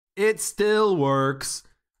It still works.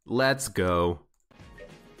 Let's go.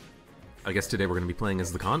 I guess today we're gonna be playing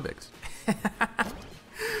as the convict.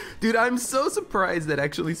 Dude, I'm so surprised that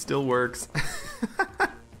actually still works.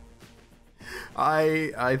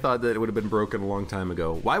 I thought that it would have been broken a long time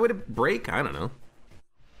ago. Why would it break? I don't know.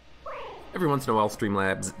 Every once in a while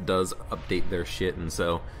Streamlabs does update their shit, and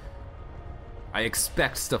so I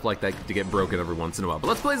expect stuff like that to get broken every once in a while. But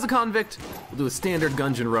let's play as the convict. We'll do a standard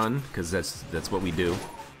Gungeon run, because that's what we do.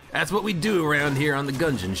 That's what we do around here on the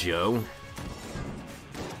Gungeon Show.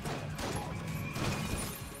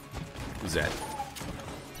 Who's that?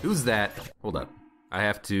 Who's that? Hold up. I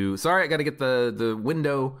have to, sorry, I gotta get the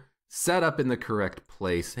window set up in the correct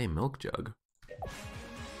place. Hey, Milk Jug.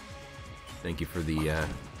 Thank you for the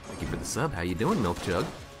sub. How you doing, Milk Jug?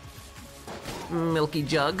 Milky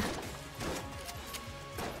Jug.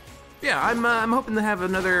 Yeah, I'm hoping to have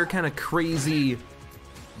another kind of crazy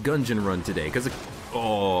Gungeon run today, because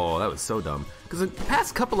oh, that was so dumb. Because the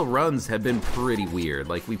past couple of runs have been pretty weird.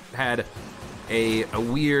 Like, we've had a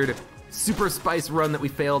weird Super Spice run that we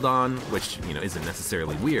failed on, which, you know, isn't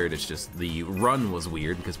necessarily weird, it's just the run was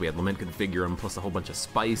weird because we had Lament Configurum plus a whole bunch of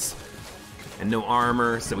spice and no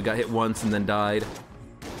armor, so we got hit once and then died.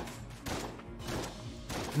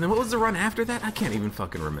 And then what was the run after that? I can't even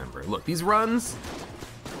fucking remember. Look, these runs,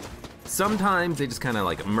 sometimes they just kind of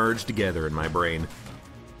like merge together in my brain.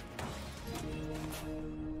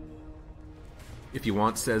 If you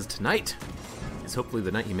want says tonight is hopefully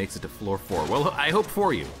the night he makes it to floor 4. Well, I hope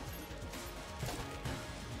for you.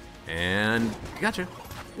 And gotcha.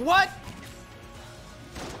 What?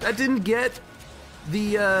 That didn't get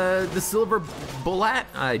the silver bullet?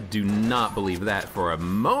 I do not believe that for a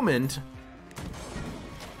moment.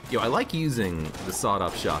 Yo, I like using the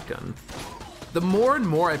sawed-off shotgun. The more and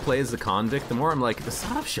more I play as the convict, the more I'm like, the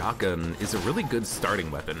sawed-off shotgun is a really good starting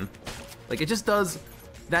weapon. Like, it just does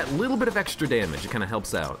that little bit of extra damage. It kind of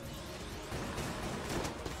helps out.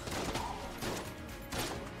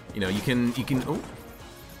 You know, you can, oh.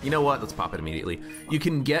 You know what, let's pop it immediately. You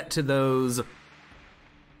can get to those,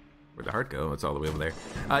 where'd the heart go? It's all the way over there.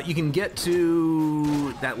 You can get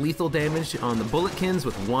to that lethal damage on the bulletkins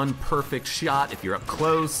with one perfect shot if you're up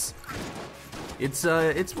close. It's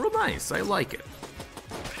real nice, I like it.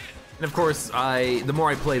 And of course, the more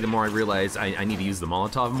I play, the more I realize I need to use the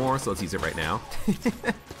Molotov more, so let's use it right now.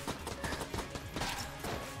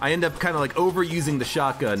 I end up kind of like overusing the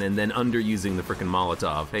shotgun and then underusing the frickin'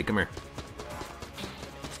 Molotov. Hey, come here.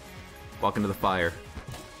 Walk into the fire.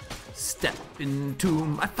 Step into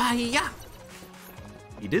my fire!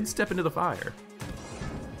 He did step into the fire.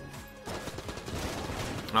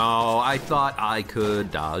 Oh, I thought I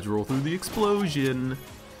could dodge roll through the explosion.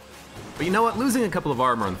 But you know what? Losing a couple of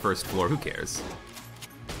armor on the first floor, who cares?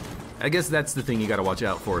 I guess that's the thing you gotta watch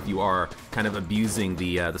out for if you are kind of abusing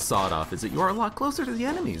the sawed-off, is that you are a lot closer to the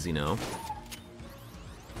enemies, you know?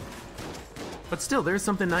 But still, there's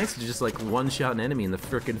something nice to just like one-shot an enemy in the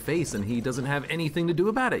frickin' face and he doesn't have anything to do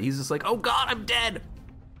about it. He's just like, oh god, I'm dead!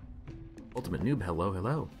 Ultimate noob, hello,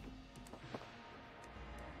 hello.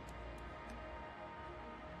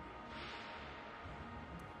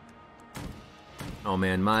 Oh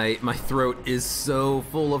man, my throat is so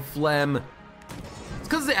full of phlegm. It's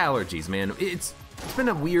because of the allergies, man. It's been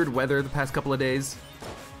a weird weather the past couple of days.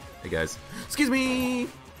 Hey guys, excuse me!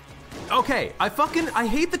 Okay, I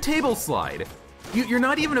hate the table slide. You're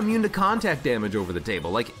not even immune to contact damage over the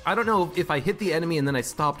table. Like, I don't know if I hit the enemy and then I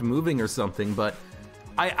stopped moving or something, but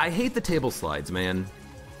I hate the table slides, man.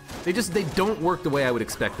 They don't work the way I would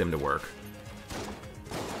expect them to work.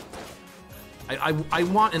 I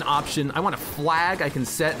want an option, I want a flag I can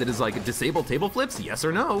set that is like, disable table flips, yes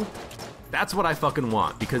or no? That's what I fucking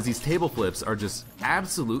want, because these table flips are just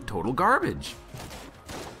absolute total garbage.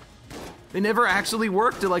 They never actually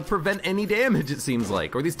work to like prevent any damage, it seems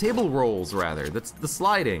like. Or these table rolls, rather. That's the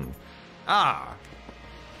sliding. Ah.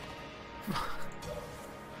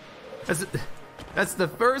 That's the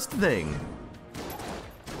first thing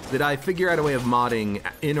that I figure out a way of modding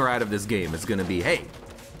in or out of this game. It's gonna be, hey,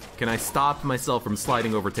 can I stop myself from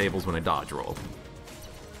sliding over tables when I dodge roll?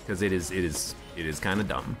 Because it is kind of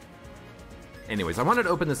dumb. Anyways, I wanted to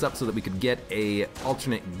open this up so that we could get a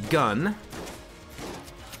alternate gun.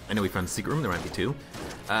 I know we found a secret room, there might be two.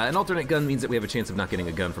 An alternate gun means that we have a chance of not getting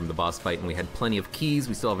a gun from the boss fight, and we had plenty of keys,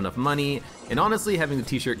 we still have enough money, and honestly, having the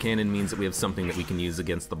t-shirt cannon means that we have something that we can use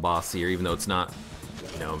against the boss here, even though it's not,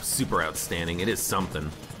 you know, super outstanding, it is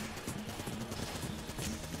something.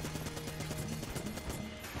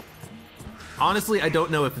 Honestly, I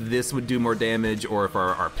don't know if this would do more damage or if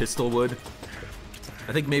our pistol would.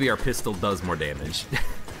 I think maybe our pistol does more damage.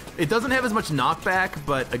 It doesn't have as much knockback,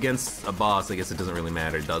 but against a boss, I guess it doesn't really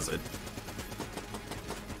matter, does it?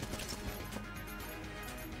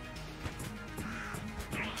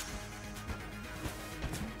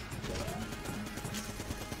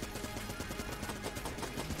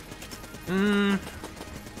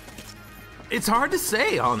 It's hard to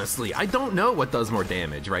say, honestly. I don't know what does more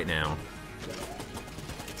damage right now.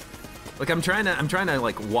 Like, I'm trying to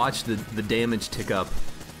like watch the damage tick up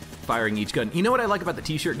firing each gun. You know what I like about the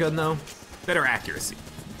t-shirt gun though? Better accuracy.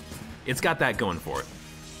 It's got that going for it.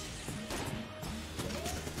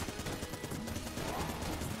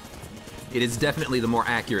 It is definitely the more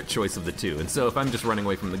accurate choice of the two. And so if I'm just running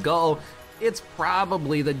away from the gull, it's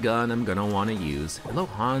probably the gun I'm gonna want to use. Hello,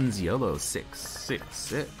 Hans YOLO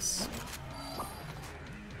 666.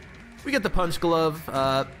 We get the punch glove.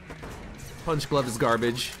 Punch glove is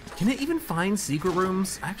garbage. Can it even find secret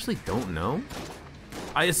rooms? I actually don't know.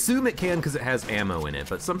 I assume it can because it has ammo in it,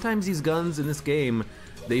 but sometimes these guns in this game,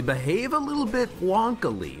 they behave a little bit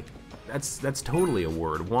wonkily. That's totally a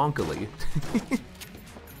word, wonkily.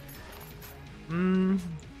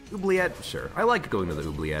 Oubliette, sure. I like going to the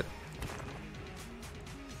oubliette.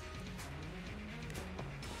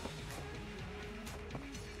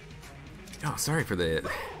 Oh, sorry for the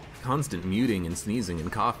constant muting and sneezing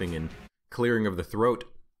and coughing and clearing of the throat.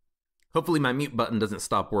 Hopefully my mute button doesn't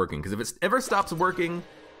stop working, because if it ever stops working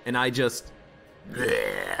and I just,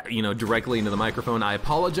 you know, directly into the microphone, I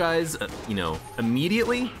apologize, you know,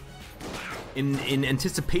 immediately. In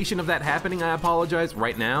anticipation of that happening, I apologize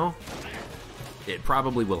right now. It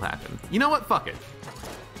probably will happen. You know what? Fuck it.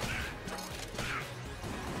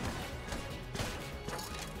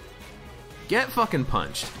 Get fucking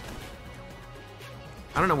punched.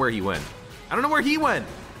 I don't know where he went. I don't know where he went.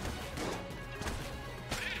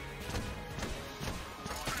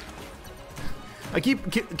 I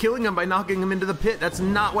keep killing him by knocking him into the pit. That's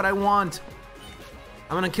not what I want.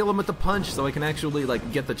 I'm gonna kill him with the punch so I can actually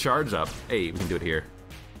like get the charge up. Hey, we can do it here.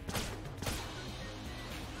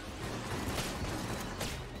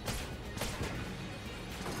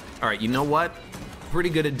 All right, you know what? Pretty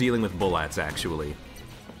good at dealing with bullets actually.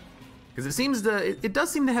 Because it seems it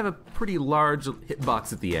does seem to have a pretty large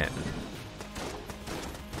hitbox at the end.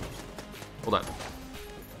 Hold up.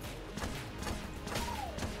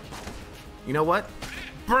 You know what?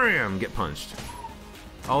 Bam! Get punched.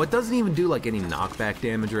 Oh, it doesn't even do like any knockback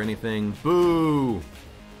damage or anything. Boo!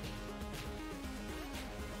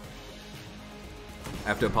 I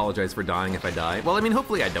have to apologize for dying if I die. Well, I mean,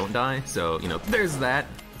 hopefully I don't die, so, you know, there's that.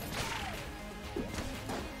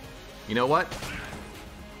 You know what?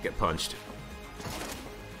 Get punched.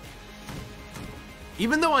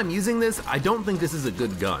 Even though I'm using this, I don't think this is a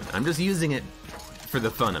good gun. I'm just using it for the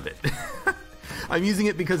fun of it. I'm using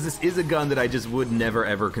it because this is a gun that I just would never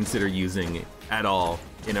ever consider using at all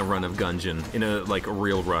in a run of Gungeon, in a like a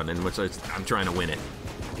real run in which I'm trying to win it,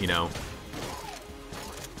 you know.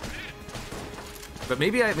 But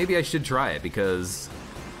maybe I should try it because,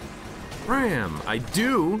 bam, I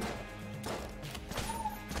do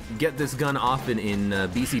get this gun often in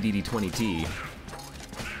BCDD 20T,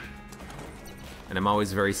 and I'm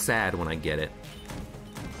always very sad when I get it.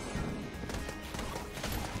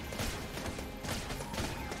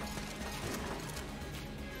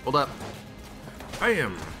 Hold up.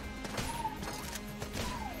 Bam!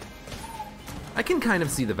 I can kind of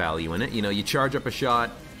see the value in it. You know, you charge up a shot,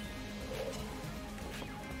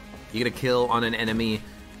 you get a kill on an enemy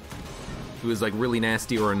who is like really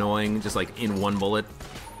nasty or annoying, just like in one bullet.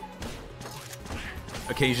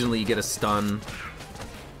 Occasionally you get a stun.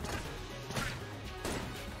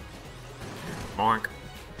 Bonk.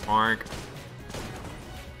 Bonk.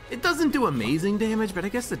 It doesn't do amazing damage, but I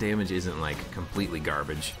guess the damage isn't like completely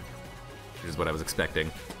garbage, which is what I was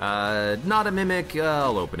expecting. Not a mimic,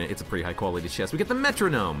 I'll open it. It's a pretty high quality chest. We get the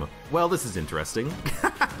metronome. Well, this is interesting.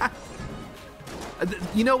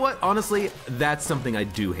 You know what? Honestly, that's something I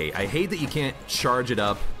do hate. I hate that you can't charge it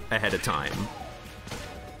up ahead of time.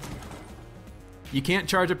 You can't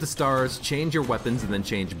charge up the stars, change your weapons, and then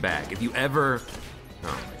change back. If you ever... Oh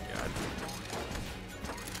my god.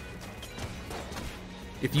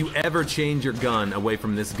 If you ever change your gun away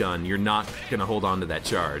from this gun, you're not gonna hold on to that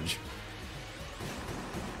charge.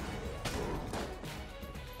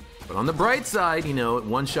 But on the bright side, you know, it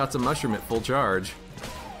one-shots a mushroom at full charge.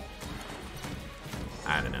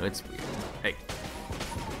 I don't know, it's weird. Hey.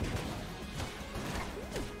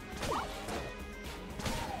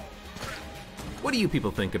 What do you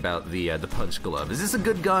people think about the punch glove? Is this a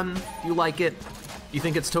good gun? Do you like it? Do you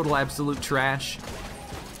think it's total absolute trash?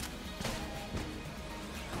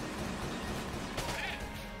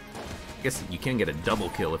 I guess you can get a double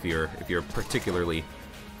kill if you're particularly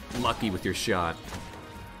lucky with your shot.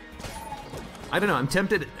 I don't know, I'm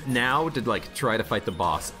tempted now to like try to fight the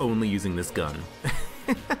boss only using this gun.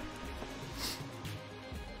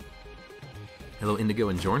 Hello Indigo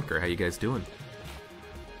and Jornker, how you guys doing?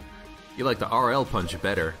 You like the RL punch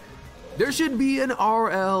better. There should be an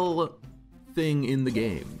RL thing in the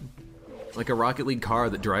game. Like a Rocket League car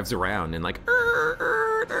that drives around and like,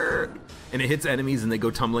 and it hits enemies and they go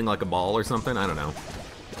tumbling like a ball or something, I don't know.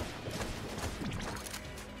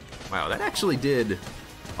 Wow, that actually did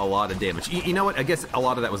a lot of damage. You know what, I guess a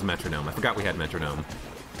lot of that was metronome. I forgot we had metronome.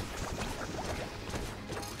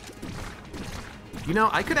 You know,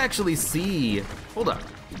 I could actually see, hold up.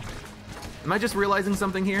 Am I just realizing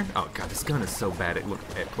something here? Oh god, this gun is so bad at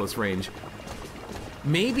close range.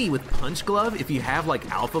 Maybe with Punch Glove, if you have like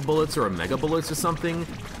alpha bullets or omega bullets or something,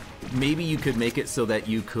 maybe you could make it so that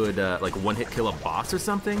you could like one-hit kill a boss or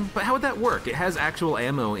something. But how would that work? It has actual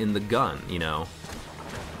ammo in the gun, you know?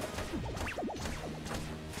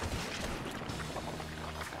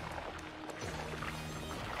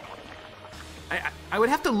 I would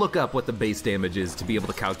have to look up what the base damage is to be able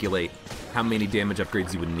to calculate how many damage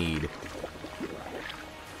upgrades you would need.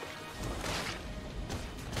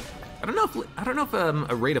 I don't know if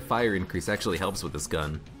a rate of fire increase actually helps with this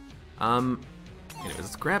gun. Anyways,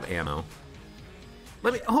 let's grab ammo.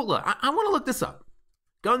 Hold on, I wanna look this up.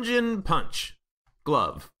 Gungeon Punch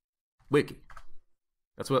Glove Wiki.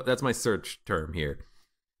 That's my search term here.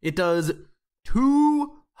 It does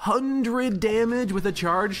 200 damage with a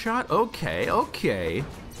charge shot? Okay, okay.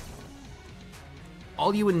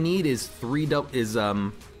 All you would need is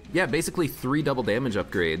basically 3 double damage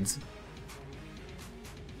upgrades.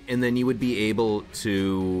 And then you would be able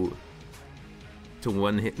to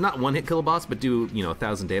not one hit kill a boss, but do, you know,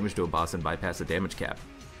 1,000 damage to a boss and bypass the damage cap.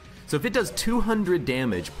 So if it does 200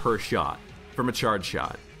 damage per shot from a charge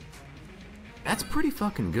shot, that's pretty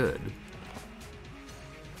fucking good.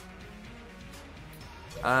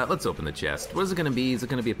 Let's open the chest. What is it gonna be? Is it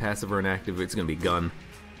gonna be a passive or an active? It's gonna be gun.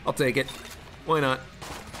 I'll take it. Why not?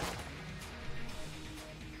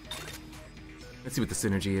 Let's see what the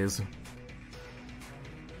synergy is.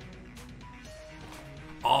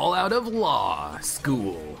 All out of law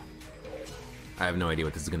school. I have no idea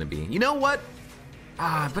what this is gonna be. You know what?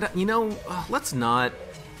 You know, let's not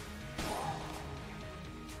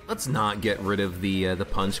get rid of the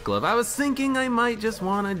punch glove. I was thinking I might just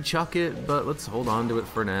want to chuck it, but let's hold on to it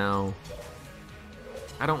for now.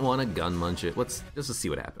 I don't want to gun munch it. Let's just see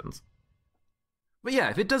what happens. But yeah,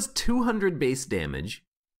 if it does 200 base damage,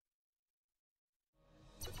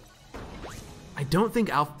 I don't think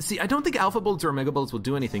alpha bullets or omega bullets will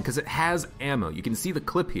do anything because it has ammo. You can see the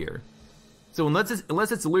clip here. So unless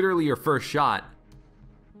it's literally your first shot,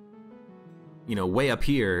 you know, way up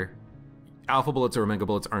here, alpha bullets or omega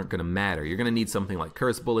bullets aren't gonna matter. You're gonna need something like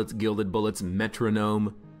curse bullets, gilded bullets,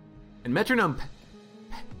 metronome. And metronome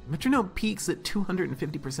peaks at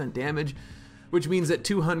 250% damage, which means that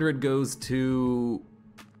 200 goes to,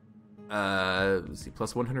 let's see,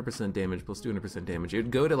 plus 100% damage, plus 200% damage. It would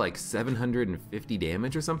go to like 750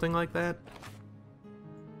 damage or something like that.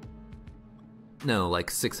 No, like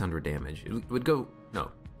 600 damage. It would go,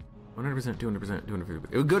 no, 100%, 200%, 250%.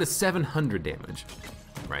 It would go to 700 damage,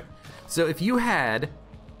 right? So if you had,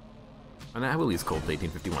 and I will use cold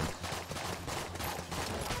 1851.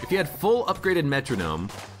 If you had full upgraded metronome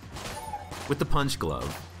with the punch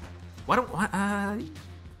glove, why don't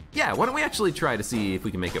we actually try to see if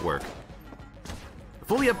we can make it work?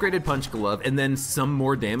 Fully upgraded punch glove and then some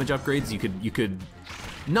more damage upgrades. You could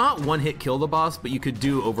not one hit kill the boss, but you could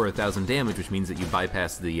do over 1,000 damage, which means that you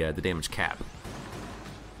bypass the damage cap.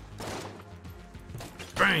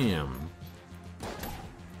 Bam!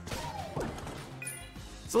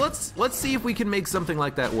 So let's see if we can make something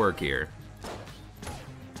like that work here.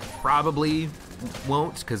 Probably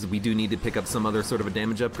won't, because we do need to pick up some other sort of a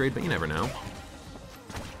damage upgrade, but you never know.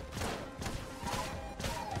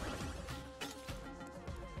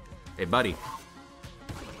 Hey, buddy.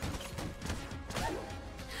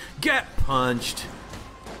 Get punched!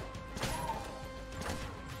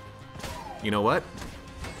 You know what?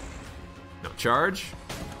 No, charge.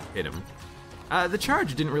 Hit him. The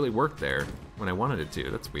charge didn't really work there when I wanted it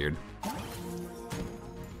to. That's weird.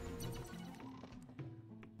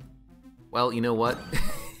 Well, you know what?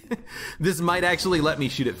 This might actually let me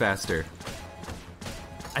shoot it faster.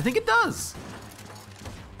 I think it does.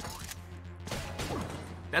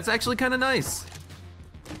 That's actually kind of nice.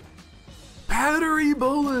 Battery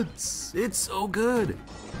bullets! It's so good.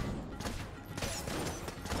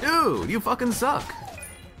 Dude, you fucking suck.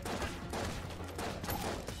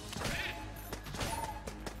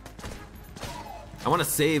 I want to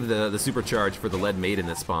save the supercharge for the lead maiden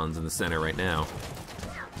that spawns in the center right now.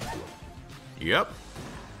 Yep.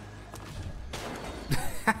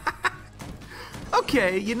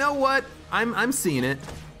 Okay, you know what? I'm seeing it.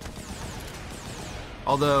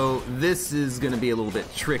 Although this is gonna be a little bit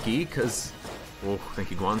tricky, cause oh,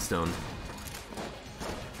 thank you, Guanstone.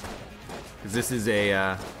 Cause this is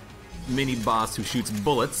a mini boss who shoots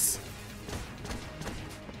bullets.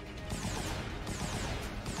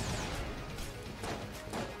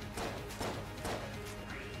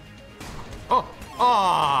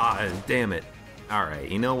 Oh, damn it. All right,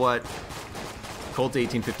 you know what? Colt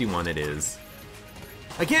 1851 it is.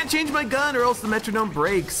 I can't change my gun or else the metronome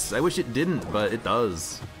breaks. I wish it didn't, but it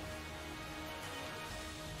does.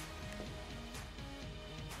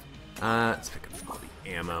 Let's pick up all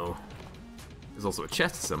the ammo. There's also a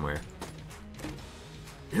chest somewhere.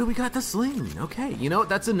 Dude, we got the sling. Okay, you know what?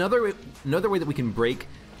 That's another way that we can break.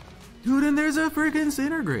 Dude, and there's a freaking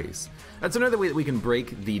Sinner Grace. That's another way that we can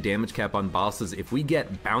break the damage cap on bosses. If we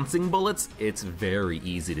get bouncing bullets, it's very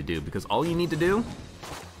easy to do because all you need to do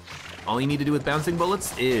with bouncing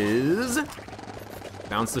bullets is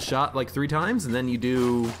bounce the shot like 3 times and then you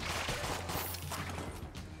do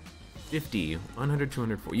 50, 100,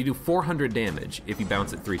 200, 400. You do 400 damage if you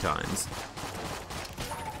bounce it 3 times.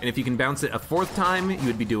 And if you can bounce it a 4th time, you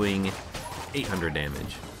would be doing 800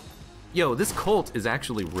 damage. Yo, this Colt is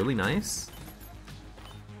actually really nice.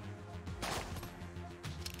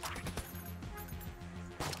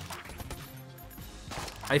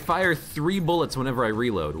 I fire 3 bullets whenever I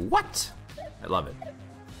reload. What? I love it.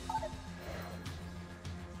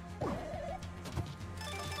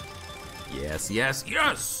 Yes, yes,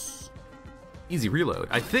 yes! Easy reload.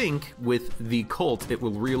 I think with the Colt, it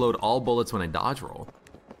will reload all bullets when I dodge roll.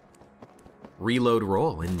 Reload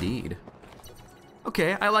roll, indeed.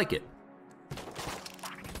 Okay, I like it.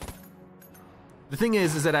 The thing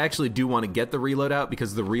is that I actually do want to get the reload out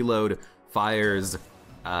because the reload fires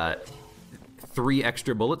 3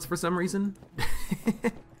 extra bullets for some reason.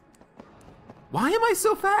 Why am I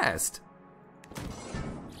so fast?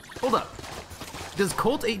 Hold up. Does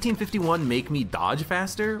Colt 1851 make me dodge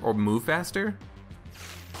faster or move faster?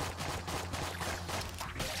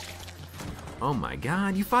 Oh my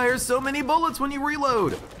god, you fire so many bullets when you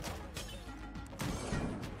reload.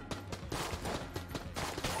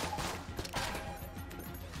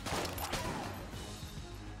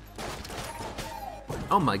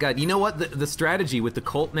 Oh my god, you know what? The strategy with the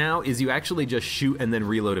Colt now is you actually just shoot and then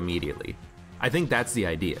reload immediately. I think that's the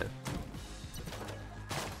idea.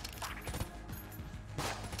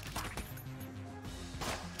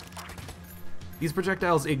 These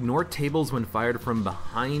projectiles ignore tables when fired from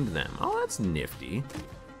behind them. Oh, that's nifty.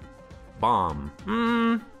 Bomb.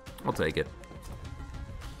 I'll take it.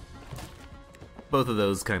 Both of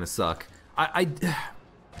those kind of suck.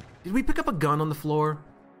 Did we pick up a gun on the floor?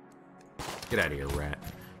 Get out of here, rat.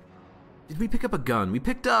 Did we pick up a gun? We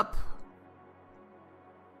picked up...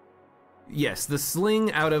 Yes, the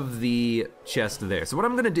sling out of the chest there. So what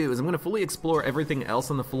I'm gonna do is I'm gonna fully explore everything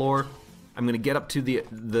else on the floor. I'm gonna get up to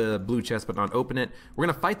the blue chest but not open it. We're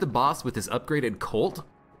gonna fight the boss with this upgraded Colt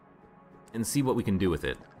and see what we can do with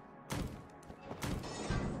it.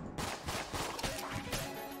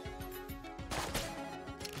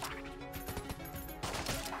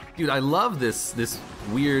 Dude, I love this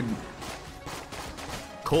weird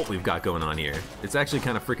Colt we've got going on here. It's actually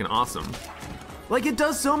kind of freaking awesome. Like, it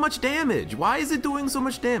does so much damage. Why is it doing so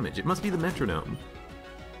much damage? It must be the metronome.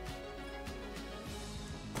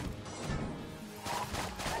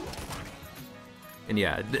 And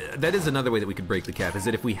yeah, that is another way that we could break the cap, is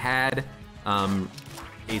that if we had a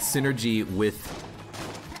synergy with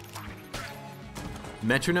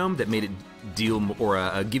metronome that made it deal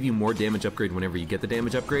or give you more damage upgrade whenever you get the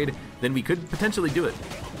damage upgrade, then we could potentially do it.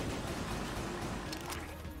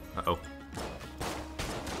 Uh-oh.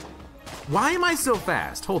 Why am I so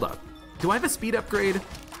fast? Hold up. Do I have a speed upgrade?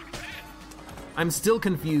 I'm still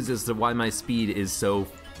confused as to why my speed is so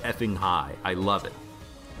effing high. I love it.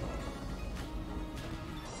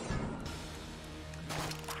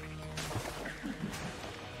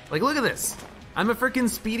 Like, look at this. I'm a freaking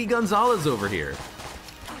Speedy Gonzalez over here.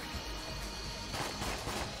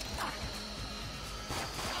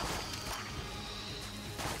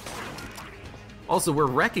 Also, we're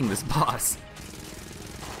wrecking this boss.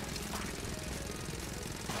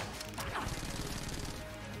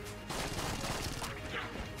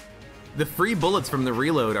 The free bullets from the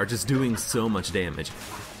reload are just doing so much damage.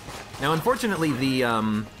 Now, unfortunately,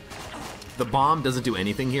 the bomb doesn't do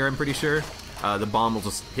anything here, I'm pretty sure. The bomb will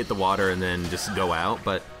just hit the water and then just go out,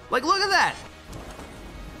 but, like, look at that!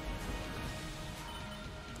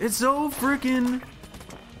 It's so freaking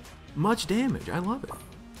much damage. I love it.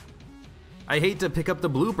 I hate to pick up the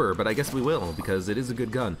blooper, but I guess we will, because it is a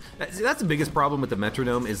good gun. See, that's the biggest problem with the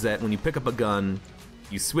metronome, is that when you pick up a gun,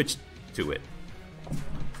 you switch to it.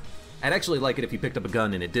 I'd actually like it if you picked up a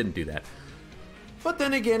gun and it didn't do that. But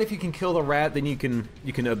then again, if you can kill the rat, then you can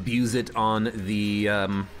abuse it on the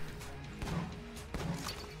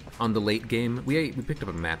late game. We picked up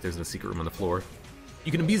a map. There's no secret room on the floor.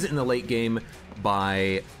 You can abuse it in the late game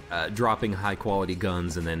by dropping high quality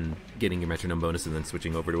guns and then getting your metronome bonus and then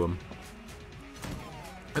switching over to them.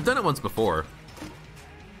 I've done it once before.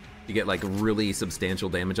 You get like really substantial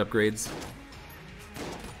damage upgrades.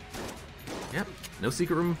 Yep, no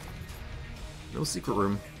secret room. No secret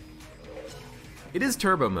room. It is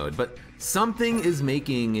turbo mode, but something is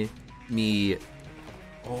making me...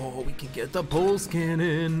 Oh, we can get the pulse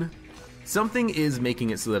cannon. Something is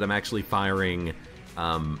making it so that I'm actually firing,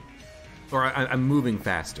 or I'm moving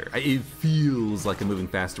faster. It feels like I'm moving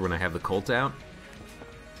faster when I have the Colt out.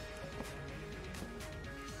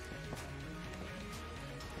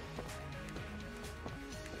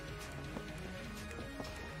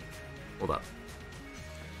 Hold up.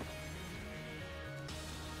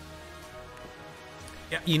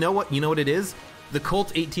 Yeah, you know what? You know what it is? The Colt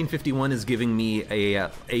 1851 is giving me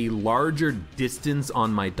a larger distance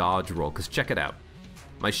on my dodge roll, because check it out.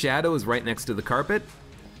 My shadow is right next to the carpet.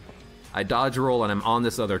 I dodge roll and I'm on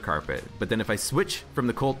this other carpet. But then if I switch from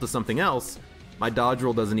the Colt to something else, my dodge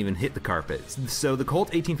roll doesn't even hit the carpet. So the Colt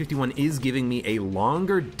 1851 is giving me a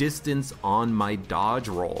longer distance on my dodge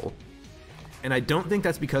roll. And I don't think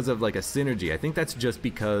that's because of like a synergy. I think that's just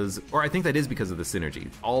because, or I think that is because of the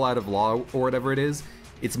synergy. All out of law or whatever it is,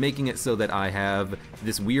 it's making it so that I have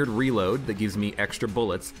this weird reload that gives me extra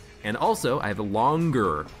bullets, and also I have a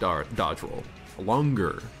longer dodge roll. A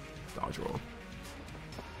longer dodge roll.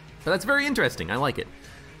 But that's very interesting, I like it.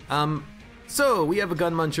 So we have a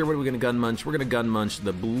gun muncher. What are we gonna gun munch? We're gonna gun munch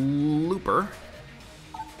the blooper.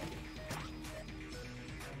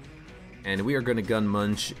 And we are gonna gun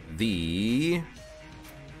munch the...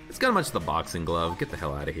 Let's gun munch the boxing glove. Get the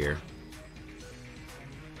hell out of here.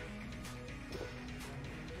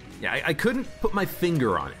 Yeah, I couldn't put my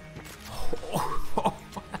finger on it. Oh,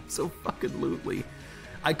 so fucking lootly.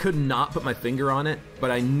 I could not put my finger on it,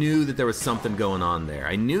 but I knew that there was something going on there.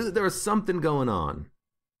 I knew that there was something going on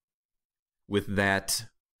with that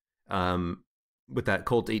Colt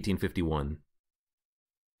 1851.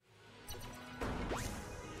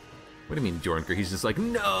 What do you mean, Jornker? He's just like,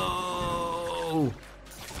 no!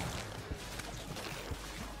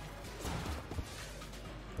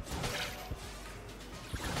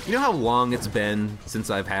 You know how long it's been since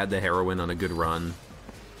I've had the heroin on a good run?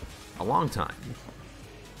 A long time.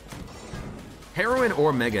 Heroin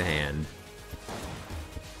or Mega Hand.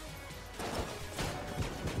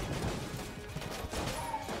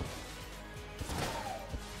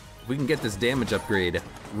 If we can get this damage upgrade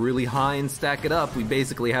really high and stack it up, we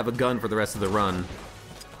basically have a gun for the rest of the run.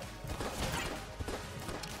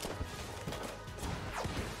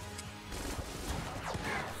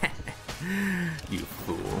 You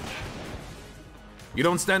fool. You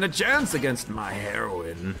don't stand a chance against my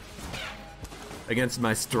heroin. Against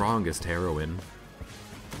my strongest heroin.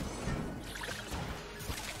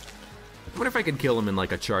 I wonder if I could kill him in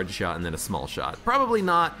like a charge shot and then a small shot. Probably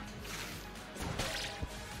not.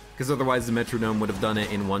 Because otherwise the metronome would have done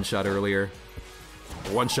it in one shot earlier.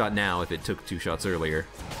 One shot now if it took 2 shots earlier.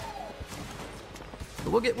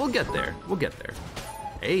 But we'll get there. We'll get there.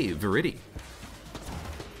 Hey, Viridi.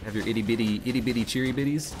 Have your itty bitty cheery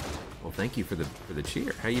bitties? Well, thank you for the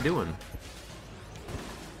cheer. How you doing?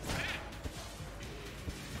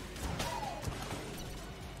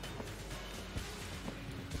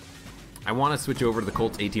 I want to switch over to the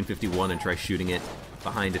Colt 1851 and try shooting it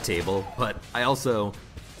behind a table, but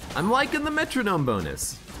I'm liking the metronome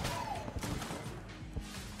bonus.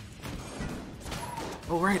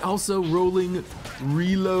 Oh right, also rolling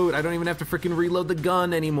reload. I don't even have to freaking reload the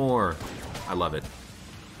gun anymore. I love it.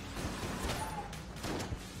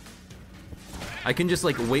 I can just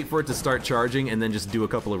like wait for it to start charging and then just do a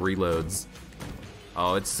couple of reloads.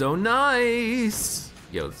 Oh, it's so nice.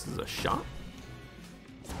 Yo, this is a shot?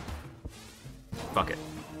 Fuck it.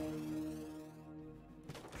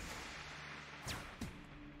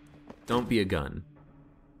 Don't be a gun.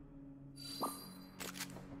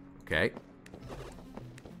 Okay.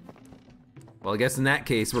 Well, I guess in that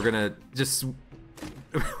case, we're gonna just...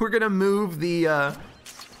 we're gonna move the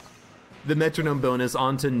metronome bonus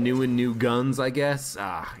onto new guns, I guess.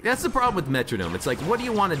 That's the problem with metronome. It's like, what do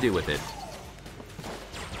you want to do with it?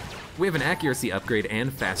 We have an accuracy upgrade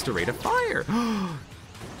and faster rate of fire.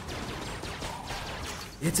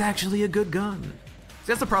 It's actually a good gun.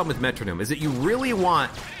 that's the problem with metronome, is that you really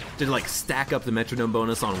want to like stack up the metronome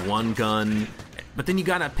bonus on one gun, but then you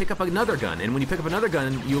gotta pick up another gun, and when you pick up another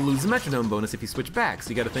gun, you'll lose the metronome bonus if you switch back. So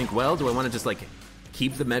you gotta think, well, do I want to just like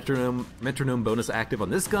keep the metronome bonus active on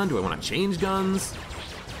this gun? Do I want to change guns?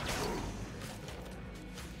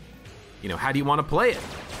 You know, how do you want to play it?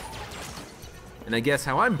 And I guess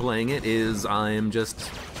how I'm playing it is I'm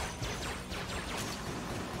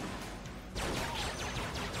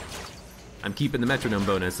keeping the metronome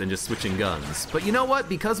bonus and just switching guns. But you know what?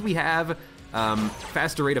 Because we have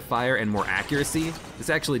faster rate of fire and more accuracy, this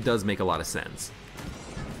actually does make a lot of sense.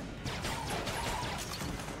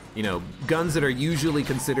 You know, guns that are usually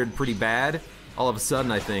considered pretty bad, all of a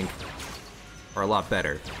sudden I think are a lot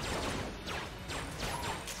better.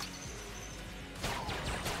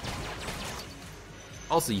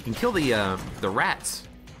 Also, you can kill the rats.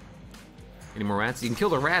 Any more rats? You can kill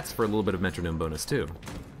the rats for a little bit of metronome bonus too.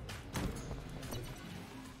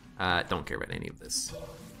 Don't care about any of this.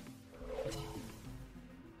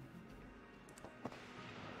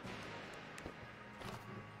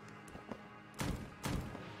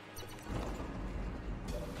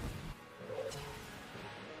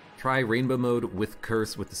 Try rainbow mode with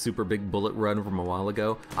curse with the super big bullet run from a while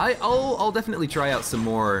ago. I'll definitely try out some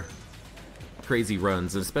more crazy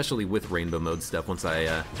runs, especially with rainbow mode stuff once I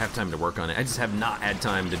have time to work on it. I just have not had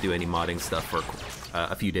time to do any modding stuff for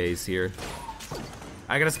a few days here.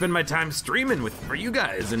 I gotta spend my time streaming for you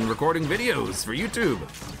guys and recording videos for YouTube.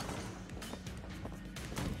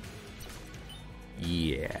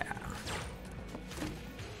 Yeah.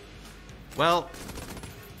 Well,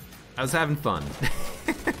 I was having fun.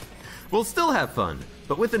 We'll still have fun,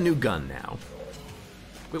 but with a new gun now.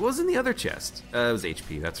 Wait, what was in the other chest? It was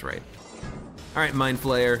HP, that's right. All right, Mind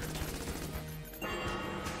Flayer.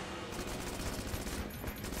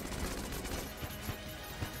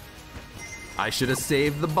 I should have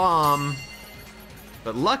saved the bomb.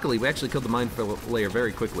 But luckily, we actually killed the Mind Flayer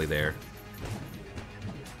very quickly there.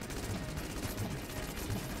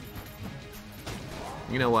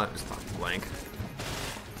 You know what? Just talk blank.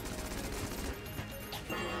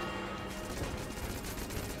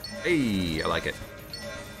 Hey, I like it.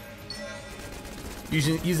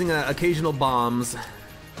 Using occasional bombs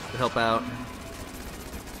to help out.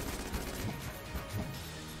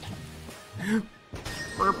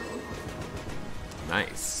 Burp.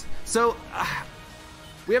 Nice. So,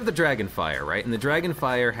 we have the Dragonfire, right? And the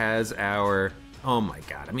Dragonfire has our... Oh my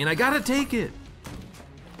god, I mean, I gotta take it!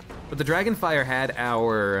 But the Dragonfire had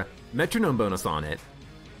our metronome bonus on it.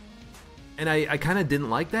 And I kind of didn't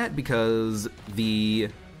like that because the...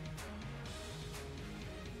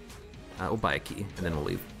 we'll buy a key, and then we'll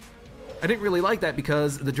leave. I didn't really like that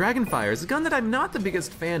because the Dragonfire is a gun that I'm not the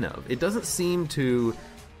biggest fan of. It doesn't seem to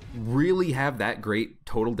really have that great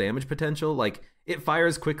total damage potential. Like, it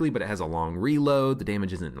fires quickly, but it has a long reload. The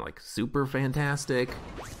damage isn't, like, super fantastic.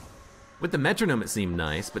 With the metronome, it seemed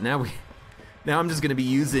nice, but now I'm just gonna be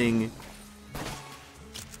using...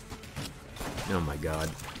 Oh my god.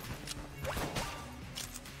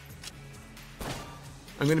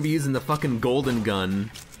 I'm gonna be using the fucking golden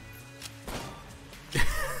gun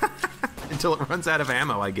until it runs out of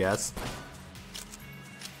ammo, I guess.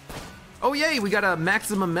 Oh yay, we got a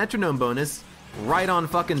maximum metronome bonus right on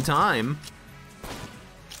fucking time.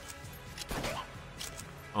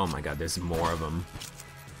 Oh my god, there's more of them.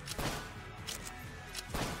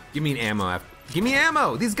 Give me an ammo. Give me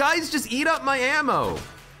ammo! These guys just eat up my ammo!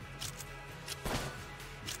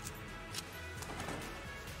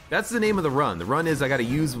 That's the name of the run. The run is I gotta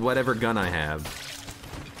use whatever gun I have.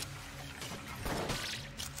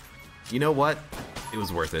 You know what? It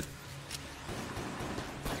was worth it.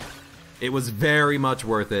 It was very much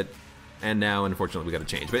worth it. And now, unfortunately, we gotta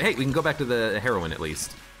change. But hey, we can go back to the heroin at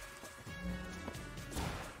least.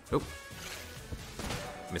 Oh.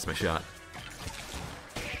 Missed my shot.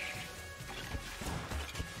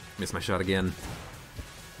 Missed my shot again.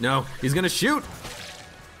 No, he's gonna shoot!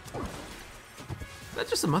 Is that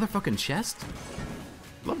just a motherfucking chest?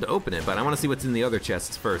 I'd love to open it, but I want to see what's in the other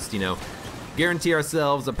chests first, you know. Guarantee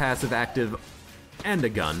ourselves a passive active and a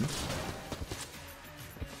gun.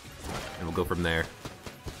 And we'll go from there.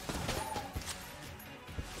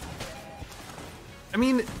 I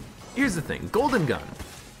mean, here's the thing. Golden gun.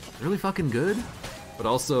 Really fucking good, but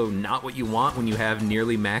also not what you want when you have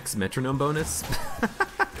nearly max metronome bonus.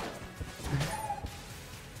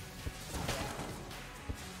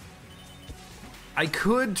 I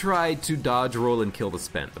could try to dodge roll and kill the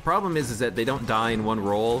spent. The problem is that they don't die in one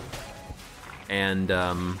roll, and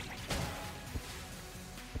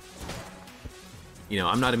you know,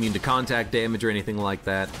 I'm not immune to contact damage or anything like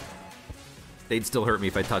that. They'd still hurt me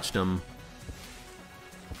if I touched them.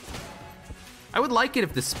 I would like it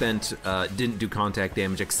if the spent didn't do contact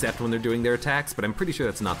damage except when they're doing their attacks, but I'm pretty sure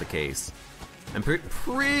that's not the case. I'm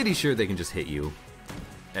pretty sure they can just hit you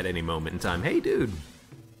at any moment in time. Hey, dude.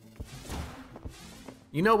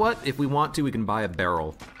 You know what? If we want to, we can buy a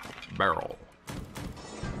barrel.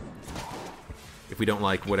 If we don't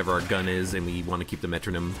like whatever our gun is and we want to keep the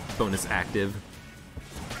metronome bonus active.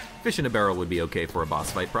 Fish in a barrel would be okay for a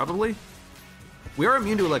boss fight, probably. We are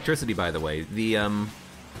immune to electricity, by the way. The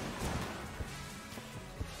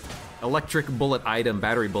electric bullet item,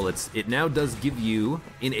 battery bullets, it now does give you,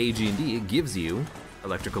 in AG&D, it gives you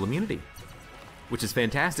electrical immunity. Which is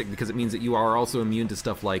fantastic because it means that you are also immune to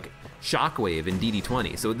stuff like Shockwave and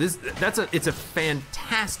DD20. So it's a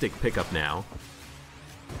fantastic pickup now.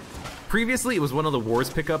 Previously, it was one of the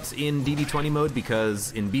worst pickups in DD20 mode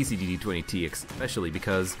because, in BCDD20T especially,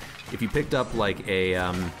 because if you picked up like a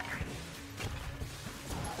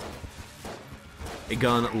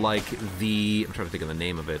gun like the, I'm trying to think of the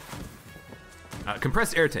name of it,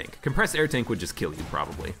 Compressed Air Tank. Compressed Air Tank would just kill you,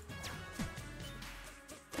 probably.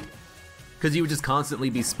 Because you would just constantly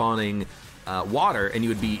be spawning water, and you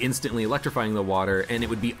would be instantly electrifying the water, and it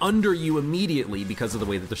would be under you immediately because of the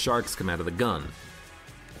way that the sharks come out of the gun.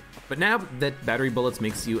 But now that battery bullets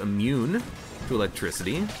makes you immune to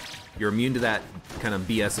electricity, you're immune to that kind of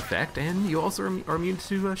BS effect, and you also are immune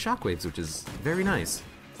to shockwaves, which is very nice.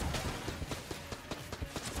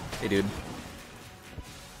 Hey, dude.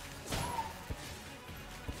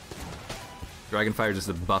 Dragonfire is just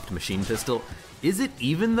a buffed machine pistol. Is it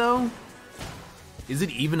even, though? Is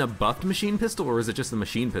it even a buffed machine pistol, or is it just a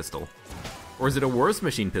machine pistol? Or is it a worse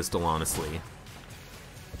machine pistol, honestly?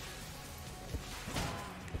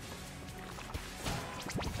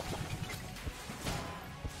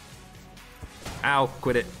 Ow,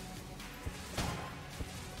 quit it.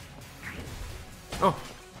 Oh.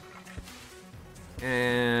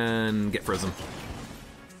 And get frozen.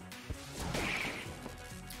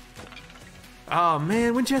 Oh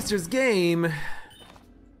man, Winchester's game.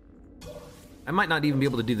 I might not even be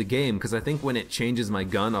able to do the game because I think when it changes my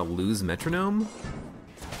gun, I'll lose metronome.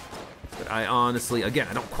 But I honestly, again,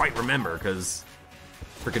 I don't quite remember because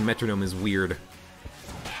freaking metronome is weird.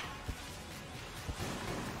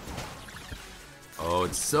 Oh,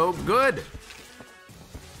 it's so good.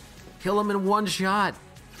 Kill him in one shot.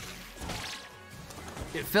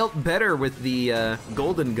 It felt better with the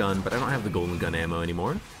golden gun, but I don't have the golden gun ammo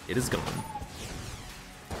anymore. It is gone.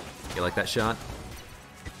 You like that shot?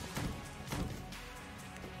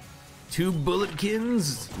 2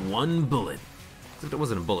 bulletkins, 1 bullet. Except it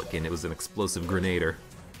wasn't a bulletkin, it was an explosive grenader.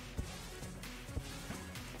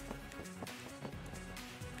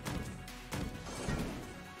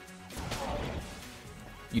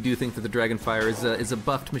 You do think that the Dragonfire is a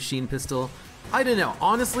buffed machine pistol? I don't know.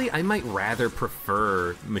 Honestly, I might rather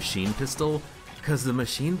prefer machine pistol because the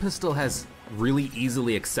machine pistol has really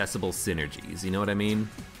easily accessible synergies. You know what I mean?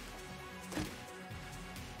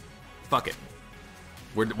 Fuck it.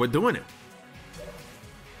 We're doing it.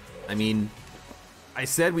 I mean, I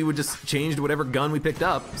said we would just change to whatever gun we picked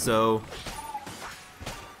up, so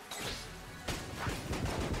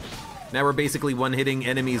now we're basically one-hitting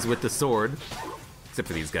enemies with the sword. Except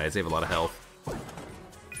for these guys, they have a lot of health.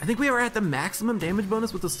 I think we are at the maximum damage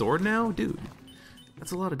bonus with the sword now? Dude,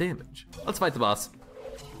 that's a lot of damage. Let's fight the boss.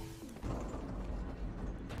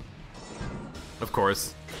 Of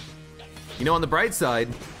course. You know, on the bright side,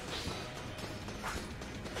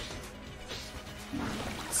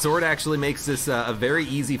 sword actually makes this a very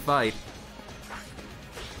easy fight.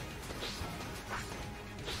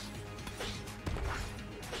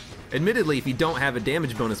 Admittedly, if you don't have a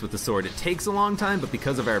damage bonus with the sword, it takes a long time, but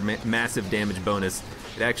because of our massive damage bonus,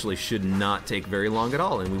 it actually should not take very long at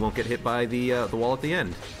all, and we won't get hit by the wall at the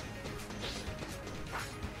end.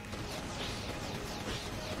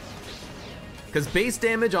 Because base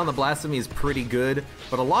damage on the Blasphemy is pretty good,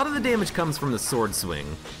 but a lot of the damage comes from the sword swing,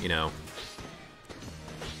 you know.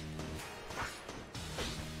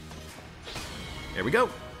 There we go.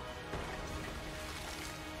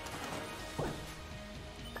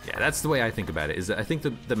 Yeah, that's the way I think about it, is that I think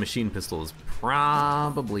the machine pistol is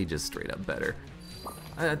probably just straight up better.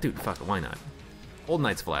 Dude, fuck it, why not? Old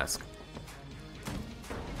Knight's Flask.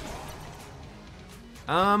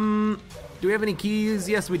 Do we have any keys?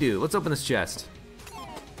 Yes, we do. Let's open this chest.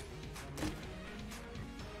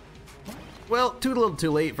 Well, too little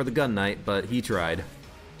too late for the Gun Knight, but he tried.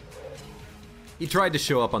 He tried to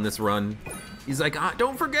show up on this run. He's like,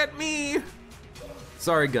 don't forget me!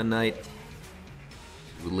 Sorry, Gun Knight.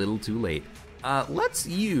 Too little too late. Let's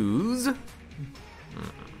use...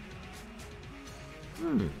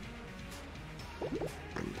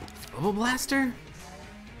 Bubble Blaster?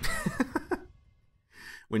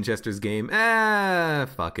 Winchester's game.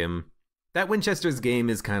 Fuck him. That Winchester's game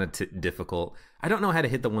is kind of difficult. I don't know how to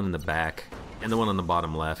hit the one in the back and the one on the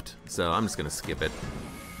bottom left, so I'm just gonna skip it.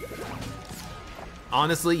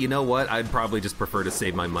 Honestly, you know what? I'd probably just prefer to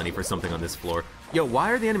save my money for something on this floor. Yo,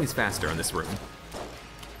 why are the enemies faster on this room?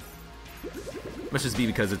 Must just be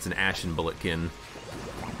because it's an Ashen Bulletkin.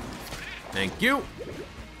 Thank you!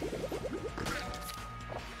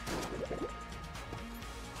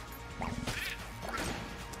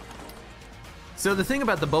 So the thing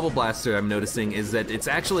about the Bubble Blaster I'm noticing is that it's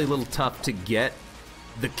actually a little tough to get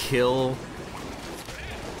the kill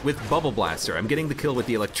with Bubble Blaster. I'm getting the kill with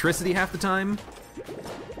the electricity half the time,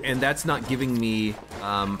 and that's not giving me,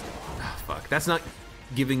 that's not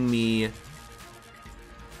giving me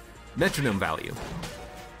metronome value.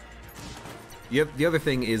 The other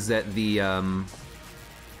thing is that the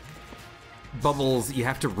bubbles, you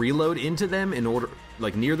have to reload into them in order,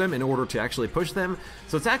 like near them, in order to actually push them.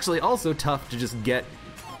 So it's actually also tough to just get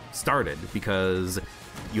started because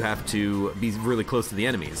you have to be really close to the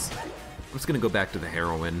enemies. I'm just gonna go back to the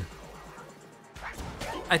heroine.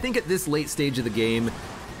 I think at this late stage of the game,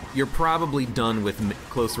 you're probably done with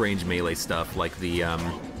close range melee stuff like the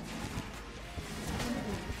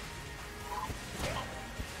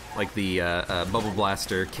Bubble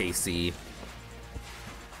Blaster, KC,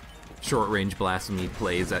 short range blasphemy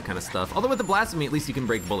plays, that kind of stuff. Although with the blasphemy, at least you can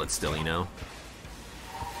break bullets still, you know?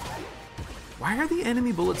 Why are the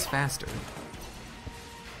enemy bullets faster?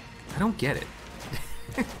 I don't get it.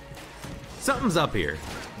 Something's up here,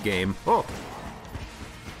 game. Oh!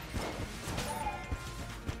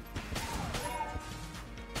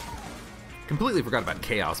 Completely forgot about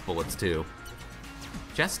chaos bullets, too.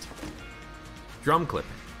 Chest? Drum clip.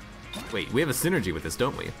 Wait, we have a synergy with this,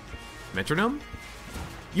 don't we? Metronome?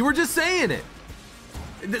 You were just saying it!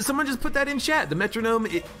 Someone just put that in chat. The metronome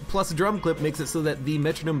plus drum clip makes it so that the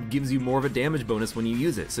metronome gives you more of a damage bonus when you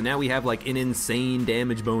use it. So now we have like an insane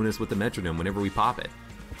damage bonus with the metronome whenever we pop it.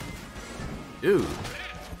 Dude.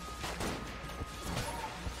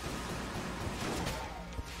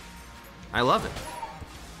 I love it.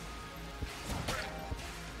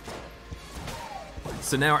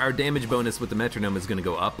 So now our damage bonus with the metronome is gonna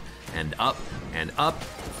go up and up and up.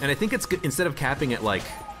 And I think it's, instead of capping at like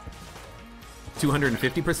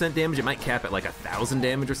 250% damage, it might cap at like 1,000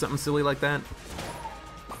 damage or something silly like that.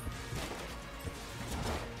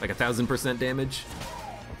 Like 1,000% damage?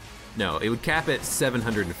 No, it would cap at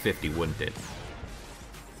 750, wouldn't it?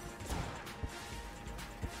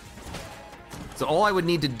 So all I would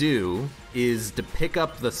need to do is to pick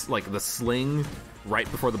up the sling right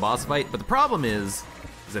before the boss fight, but the problem is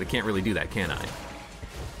that I can't really do that, can I?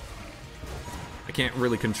 I can't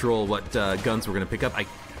really control what guns we're gonna pick up.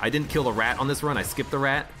 I didn't kill the rat on this run, I skipped the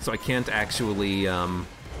rat, so I can't actually, you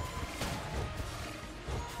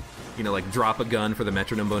know, like drop a gun for the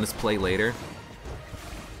metronome bonus play later.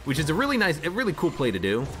 Which is a really cool play to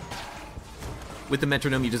do. With the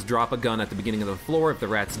metronome, you just drop a gun at the beginning of the floor. If the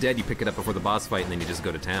rat's dead, you pick it up before the boss fight, and then you just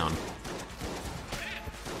go to town.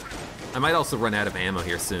 I might also run out of ammo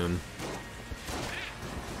here soon.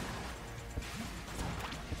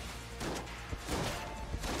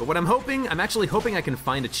 But what I'm actually hoping I can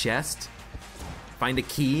find a chest, find a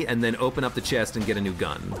key, and then open up the chest and get a new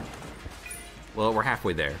gun. Well, we're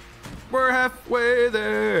halfway there. We're halfway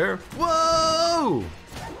there. Whoa!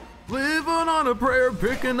 Living on a prayer,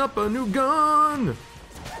 picking up a new gun.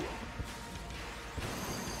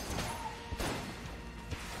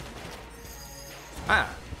 Ah.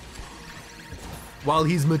 While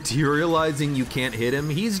he's materializing, you can't hit him.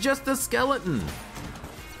 He's just a skeleton.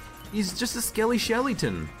 He's just a Skelly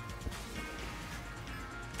Shellington.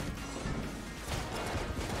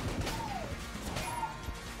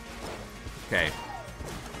 Okay.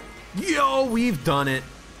 Yo, we've done it.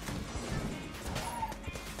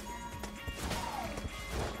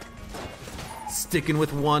 Sticking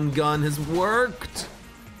with one gun has worked.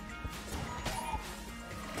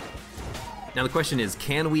 Now the question is,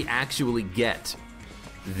 can we actually get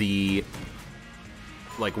the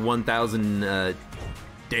like 1,000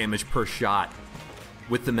 damage per shot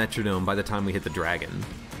with the metronome by the time we hit the dragon?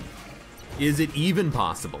 Is it even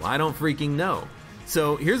possible? I don't freaking know.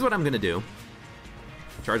 So here's what I'm gonna do.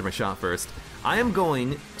 Charge my shot first. I am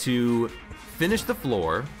going to finish the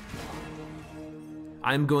floor.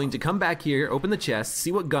 I'm going to come back here, open the chest,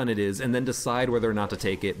 see what gun it is, and then decide whether or not to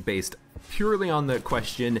take it based purely on the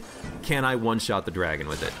question, can I one-shot the dragon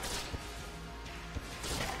with it?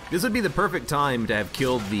 This would be the perfect time to have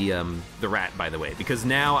killed the rat, by the way, because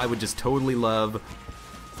now I would just totally love...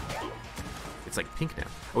 It's like pink now.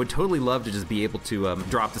 I would totally love to just be able to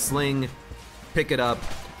drop the sling, pick it up,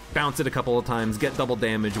 bounce it a couple of times, get double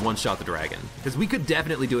damage, one-shot the dragon. Because we could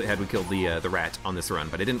definitely do it had we killed the rat on this run,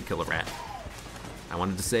 but I didn't kill a rat. I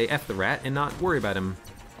wanted to say F the rat and not worry about him.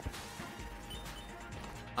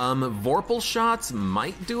 Vorpal shots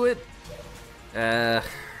might do it.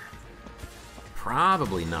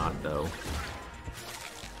 Probably not, though.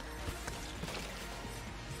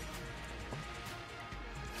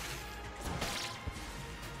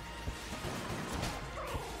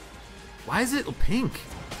 Why is it pink?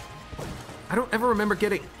 I don't ever remember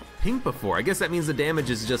getting pink before. I guess that means the damage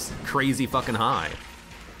is just crazy fucking high.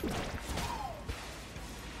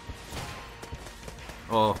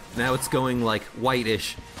 Oh, now it's going like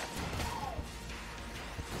whitish.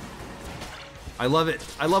 I love it.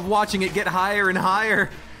 I love watching it get higher and higher.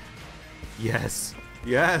 Yes.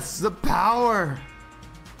 Yes, the power.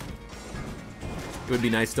 It would be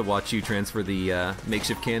nice to watch you transfer the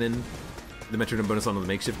makeshift cannon, the metronome bonus onto the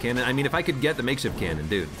makeshift cannon. I mean, if I could get the makeshift cannon,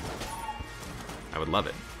 dude, I would love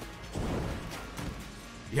it.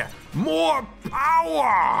 Yeah, more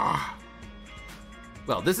power!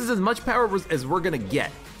 Well, this is as much power as we're gonna get,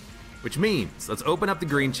 which means let's open up the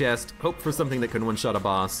green chest, hope for something that can one-shot a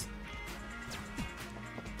boss.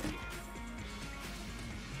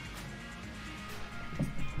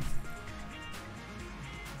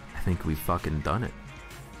 I think we've fucking done it.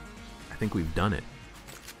 I think we've done it.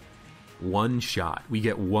 One shot. We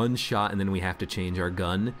get one shot and then we have to change our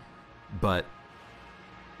gun, but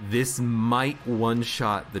this might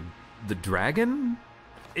one-shot the dragon?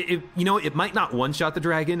 You know, it might not one-shot the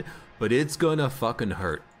dragon, but it's gonna fucking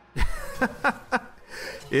hurt.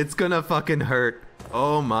 It's gonna fucking hurt.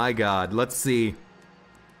 Oh my god, let's see.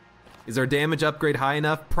 Is our damage upgrade high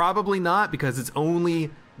enough? Probably not, because it's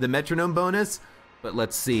only the metronome bonus, but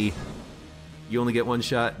let's see. You only get one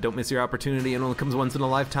shot, don't miss your opportunity, it only comes once in a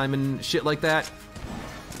lifetime and shit like that?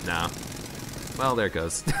 Nah. Well, there it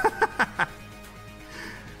goes.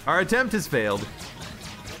 Our attempt has failed.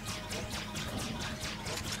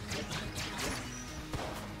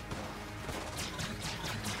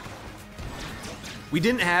 We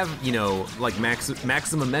didn't have, you know, like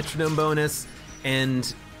maximum metronome bonus,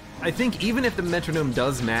 and I think even if the metronome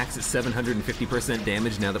does max at 750%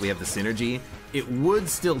 damage now that we have the synergy, it would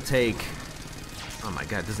still take, oh my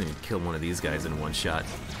god, it doesn't even kill one of these guys in one shot.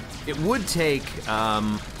 It would take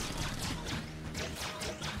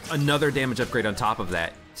another damage upgrade on top of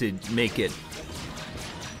that to make it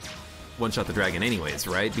one-shot the dragon anyways,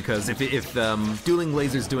 right? Because if Dueling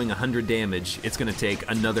Laser's doing 100 damage, it's gonna take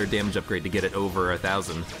another damage upgrade to get it over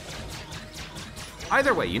 1,000.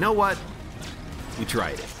 Either way, you know what? We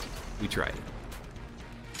tried it. We tried it.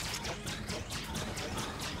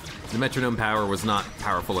 The metronome power was not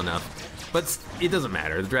powerful enough, but it doesn't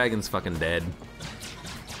matter. The dragon's fucking dead.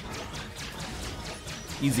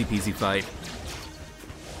 Easy peasy fight.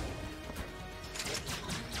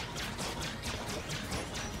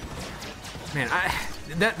 Man,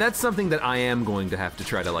 that's something that I am going to have to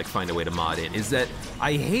try to like find a way to mod in, is that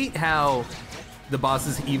I hate how the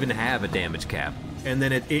bosses even have a damage cap, and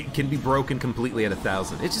then it can be broken completely at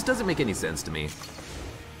 1,000. It just doesn't make any sense to me.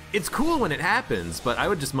 It's cool when it happens, but I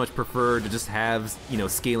would just much prefer to just have, you know,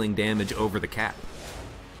 scaling damage over the cap.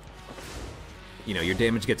 You know, your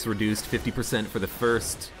damage gets reduced 50% for the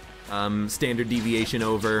first standard deviation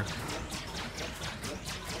over.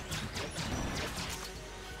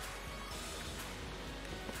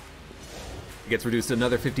 Gets reduced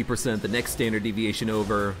another 50% the next standard deviation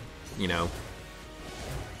over, you know.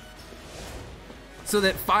 So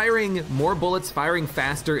that firing more bullets, firing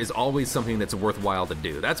faster is always something that's worthwhile to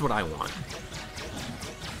do. That's what I want.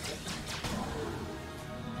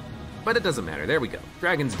 But it doesn't matter, there we go.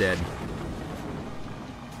 Dragon's dead.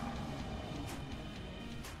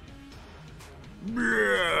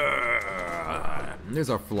 There's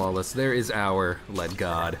our flawless, there is our lead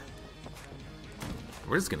god.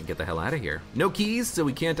 We're just gonna get the hell out of here. No keys, so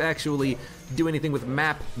we can't actually do anything with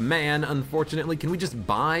Map Man, unfortunately. Can we just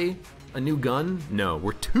buy a new gun? No,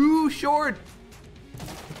 we're too short.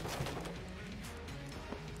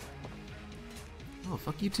 Oh,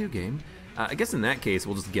 fuck you too, game. I guess in that case,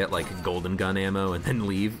 we'll just get like golden gun ammo and then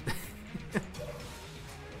leave.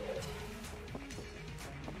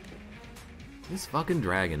 This fucking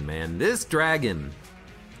dragon, man. This dragon.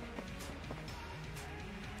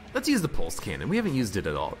 Let's use the pulse cannon. We haven't used it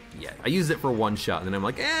at all yet. I used it for one shot, and then I'm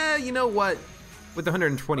like, you know what? With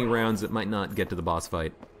 120 rounds, it might not get to the boss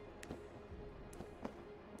fight.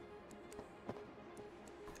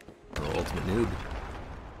 Oh, ultimate noob.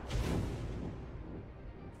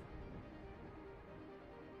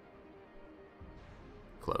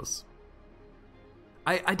 Close.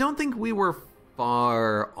 I don't think we were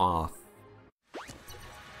far off.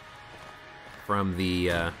 from the,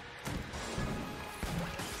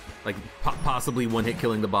 like, possibly one-hit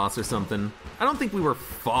killing the boss or something. I don't think we were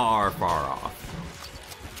far off.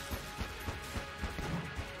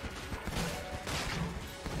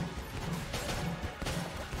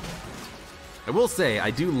 I will say,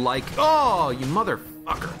 I do like... Oh, you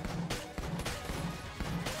motherfucker.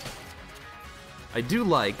 I do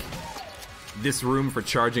like this room for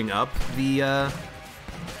charging up the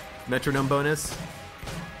metronome bonus.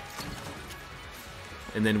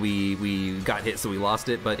 And then we got hit, so we lost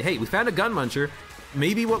it. But hey, we found a gun muncher.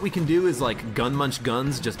 Maybe what we can do is like gun munch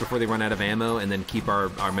guns just before they run out of ammo and then keep our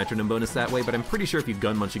metronome bonus that way. But I'm pretty sure if you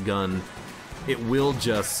gun munch a gun, it will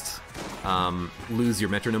just lose your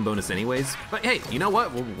metronome bonus anyways. But hey, you know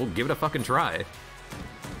what? We'll give it a fucking try.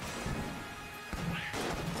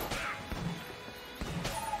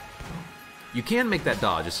 You can make that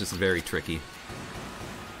dodge, it's just very tricky.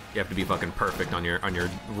 You have to be fucking perfect on your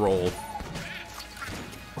roll.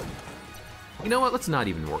 You know what? Let's not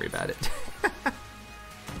even worry about it.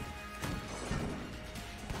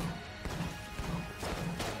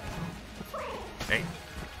 Hey.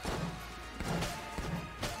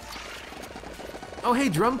 Oh, hey,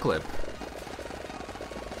 drum clip.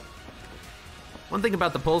 One thing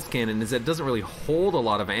about the pulse cannon is that it doesn't really hold a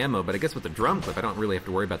lot of ammo, but I guess with the drum clip, I don't really have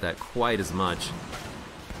to worry about that quite as much.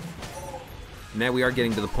 Now we are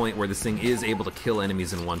getting to the point where this thing is able to kill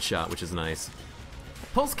enemies in one shot, which is nice.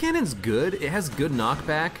 Pulse cannon's good, it has good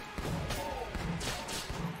knockback.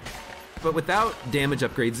 But without damage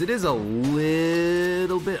upgrades, it is a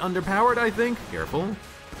little bit underpowered, I think. Careful.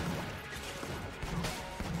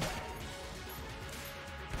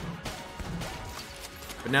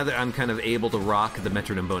 But now that I'm kind of able to rock the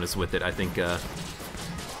metronome bonus with it, I think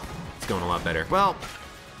it's going a lot better. Well,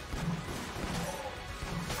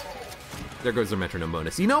 there goes the metronome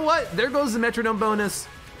bonus. You know what? There goes the metronome bonus.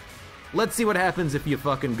 Let's see what happens if you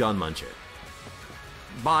fucking gun munch it.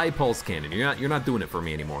 Bye, pulse cannon. You're not doing it for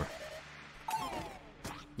me anymore.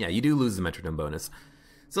 Yeah, you do lose the metronome bonus.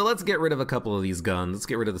 So let's get rid of a couple of these guns. Let's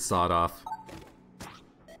get rid of the sawed-off.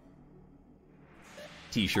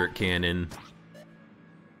 T-shirt cannon.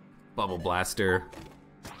 Bubble blaster.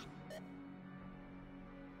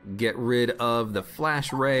 Get rid of the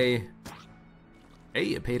flash ray. Hey,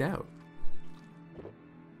 it paid out.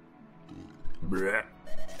 Blech.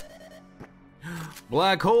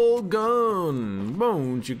 Black hole gun,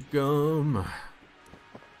 won't you come? I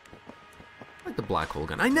like the black hole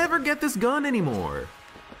gun. I never get this gun anymore.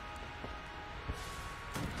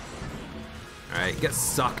 Alright, get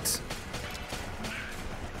sucked.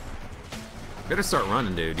 Better start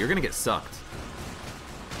running, dude. You're gonna get sucked.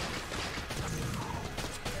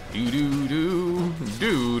 Do-do-do,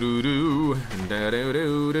 do-do-do,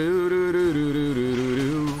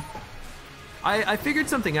 da-do-do-do-do-do-do-do-do. I figured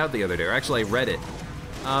something out the other day, or actually I read it.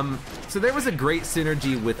 So there was a great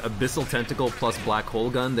synergy with Abyssal Tentacle plus Black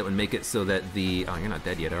Hole Gun that would make it so that the... Oh, you're not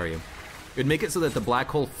dead yet, are you? It would make it so that the black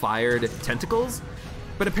hole fired tentacles,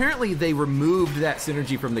 but apparently they removed that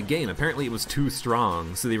synergy from the game. Apparently it was too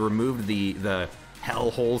strong, so they removed the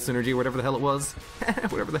hell hole synergy, whatever the hell it was.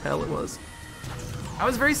 Whatever the hell it was. I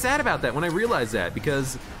was very sad about that when I realized that,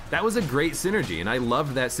 because that was a great synergy, and I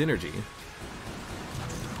loved that synergy.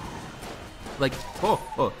 Like,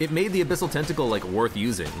 oh, it made the Abyssal Tentacle, like, worth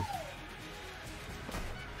using.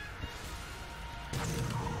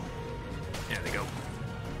 There they go.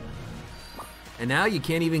 And now you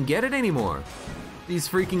can't even get it anymore. These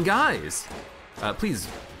freaking guys. Please,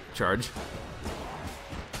 charge.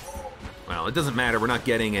 Well, it doesn't matter, we're not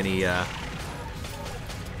getting any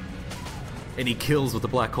kills with the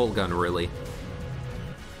black hole gun, really.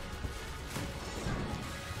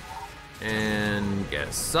 And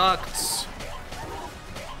get sucked.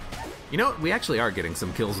 You know what? We actually are getting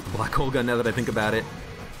some kills with the black hole gun now that I think about it.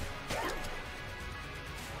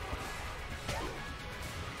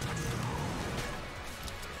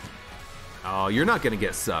 Oh, you're not gonna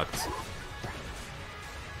get sucked.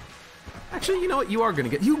 Actually, you know what? You are gonna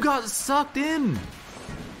get... You got sucked in!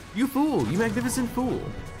 You fool! You magnificent fool!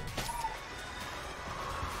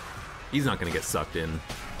 He's not gonna get sucked in.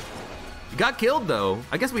 You got killed, though.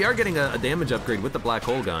 I guess we are getting a damage upgrade with the black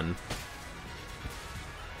hole gun.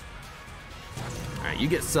 Alright, you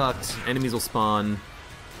get sucked. Enemies will spawn.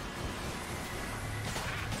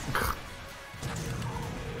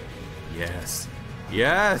 Yes.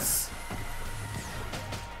 Yes!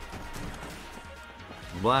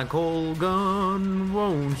 Black hole gun,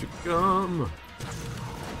 won't you come?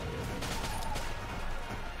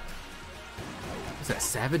 Is that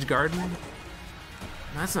Savage Garden?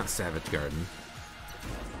 No, that's not Savage Garden.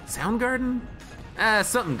 Sound Garden?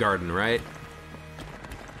 Something Garden, right?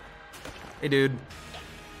 Hey, dude.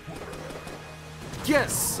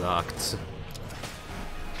 Yes, sucked.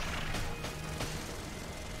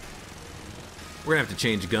 We're gonna have to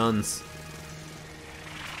change guns.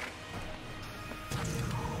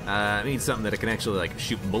 I need something that I can actually, like,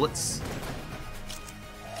 shoot bullets.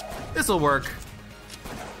 This'll work.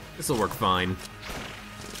 This'll work fine.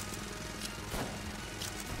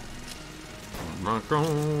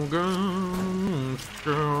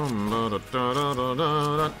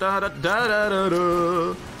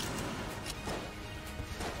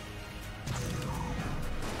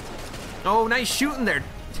 Oh, nice shooting there,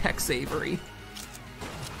 Tex Avery.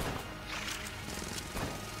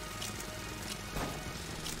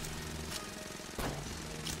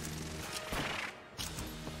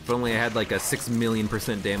 If only I had like a 6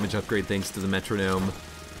 million% damage upgrade thanks to the metronome.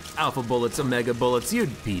 Alpha bullets, Omega bullets,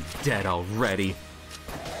 you'd be dead already.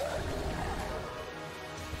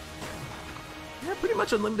 Yeah, pretty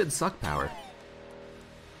much unlimited suck power.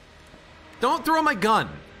 Don't throw my gun.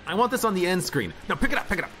 I want this on the end screen. No, pick it up,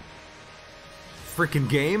 pick it up. Freaking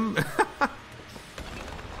game.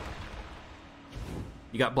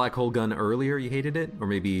 You got Black Hole Gun earlier, you hated it? Or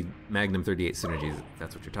maybe Magnum 38 Synergies, if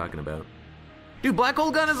that's what you're talking about. Dude, Black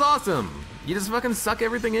Hole Gun is awesome! You just fucking suck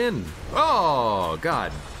everything in. Oh,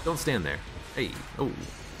 God. Don't stand there. Hey, oh.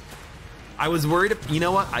 I was worried, you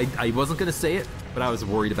know what? I wasn't gonna say it, but I was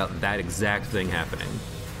worried about that exact thing happening.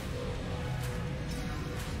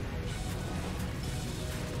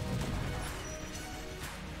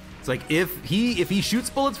 It's like, if he shoots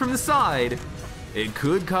bullets from the side, it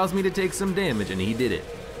could cause me to take some damage, and he did it.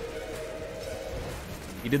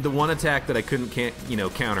 He did the one attack that I couldn't,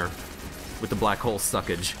 counter with the black hole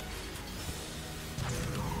suckage.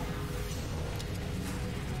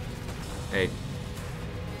 Hey.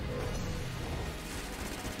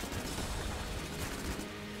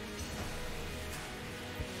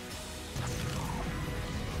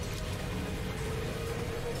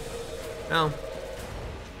 Well,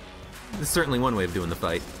 this is certainly one way of doing the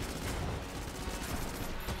fight.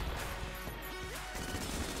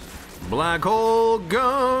 Black hole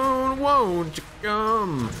gun, won't you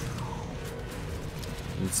come?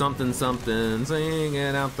 And something, something, singing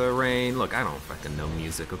out the rain. Look, I don't fucking know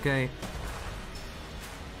music, okay?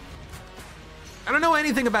 I don't know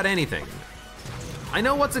anything about anything. I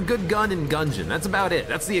know what's a good gun in Gungeon. That's about it.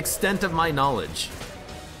 That's the extent of my knowledge.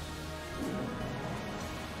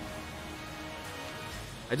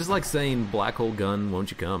 I just like saying, black hole gun,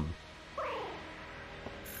 won't you come?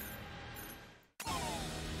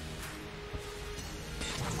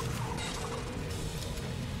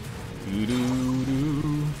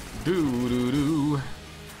 Do-do-do, do-do-do.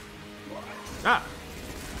 Ah!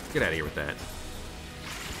 Get out of here with that.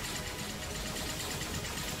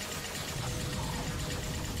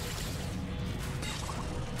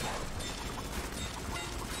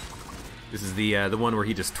 This is the one where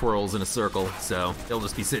he just twirls in a circle, so he'll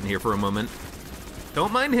just be sitting here for a moment.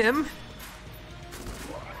 Don't mind him.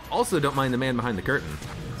 Also, don't mind the man behind the curtain.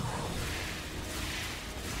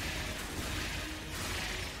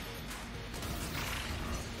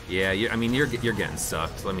 Yeah, I mean, you're getting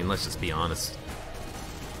sucked. I mean, let's just be honest.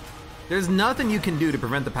 There's nothing you can do to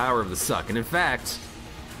prevent the power of the suck, and in fact,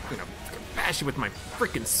 I'm gonna bash you with my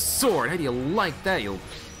freaking sword. How do you like that? You'll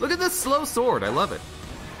look at this slow sword. I love it.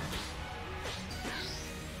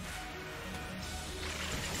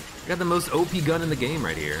 Got the most OP gun in the game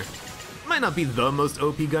right here. Might not be the most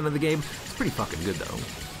OP gun in the game. It's pretty fucking good though.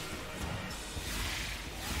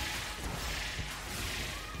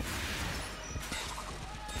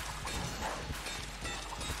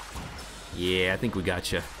 Yeah, I think we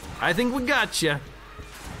got you. I think we got you.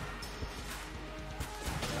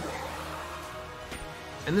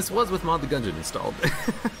 And this was with Mod the Gungeon installed.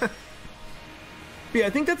 Yeah, I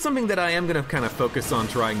think that's something that I am gonna kind of focus on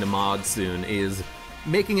trying to mod soon, is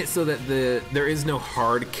making it so that there is no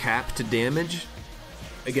hard cap to damage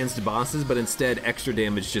against bosses, but instead extra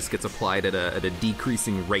damage just gets applied at a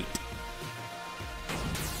decreasing rate.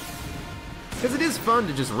 Because it is fun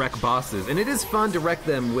to just wreck bosses, and it is fun to wreck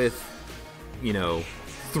them with, you know,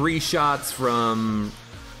 3 shots from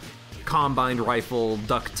combined rifle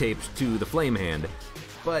duct taped to the flame hand.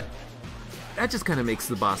 But that just kind of makes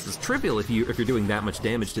the bosses trivial if you're doing that much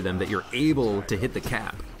damage to them that you're able to hit the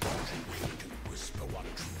cap.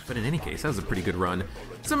 But in any case, that was a pretty good run.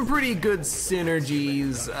 Some pretty good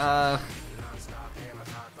synergies.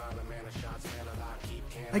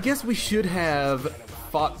 I guess we should have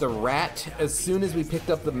fought the rat as soon as we picked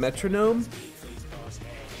up the metronome.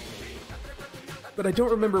 But I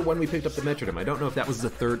don't remember when we picked up the metronome. I don't know if that was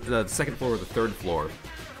the second floor or the third floor.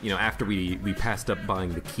 You know, after we passed up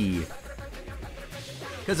buying the key.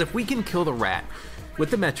 Because if we can kill the rat with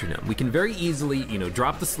the metronome, we can very easily, you know,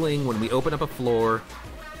 drop the sling when we open up a floor,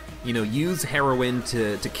 you know, use heroin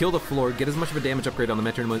to kill the floor, get as much of a damage upgrade on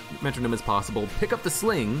the metronome as possible, pick up the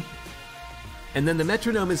sling, and then the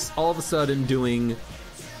metronome is all of a sudden doing...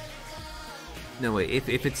 No, wait,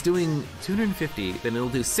 if it's doing 250, then it'll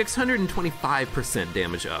do 625%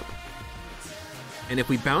 damage up. And if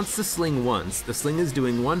we bounce the sling once, the sling is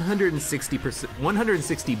doing 160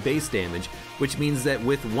 base damage, which means that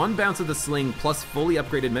with one bounce of the sling plus fully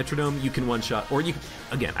upgraded metronome, you can one-shot, or you,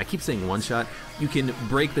 again, I keep saying one-shot, you can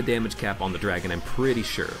break the damage cap on the dragon, I'm pretty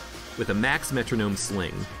sure, with a max metronome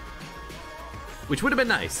sling. Which would have been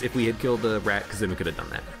nice if we had killed the rat, because then we could have done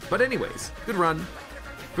that. But anyways, good run.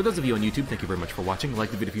 For those of you on YouTube, thank you very much for watching.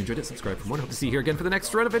 Like the video if you enjoyed it, subscribe for more, and hope to see you here again for the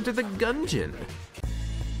next run of Enter the Gungeon.